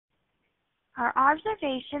Our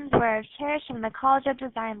observations were of chairs from the College of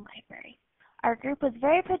Design library. Our group was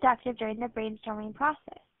very productive during the brainstorming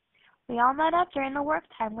process. We all met up during the work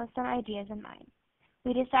time with some ideas in mind.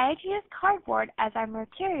 We decided to use cardboard as our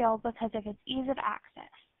material because of its ease of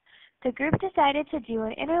access. The group decided to do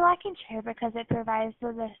an interlocking chair because it provides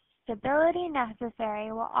the stability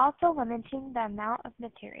necessary while also limiting the amount of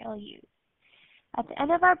material used. At the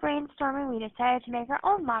end of our brainstorming, we decided to make our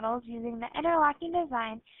own models using the interlocking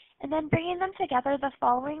design and then bringing them together the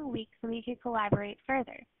following week so we could collaborate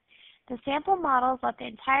further. The sample models let the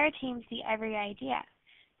entire team see every idea.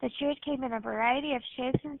 The chairs came in a variety of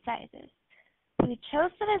shapes and sizes. We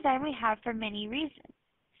chose the design we have for many reasons.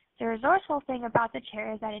 The resourceful thing about the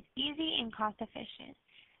chair is that it's easy and cost efficient.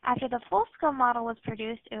 After the full-scale model was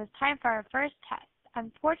produced, it was time for our first test.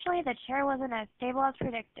 Unfortunately, the chair wasn't as stable as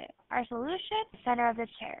predicted. Our solution? The center of the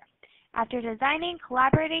chair. After designing,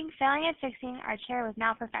 collaborating, failing, and fixing, our chair was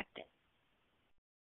now perfected.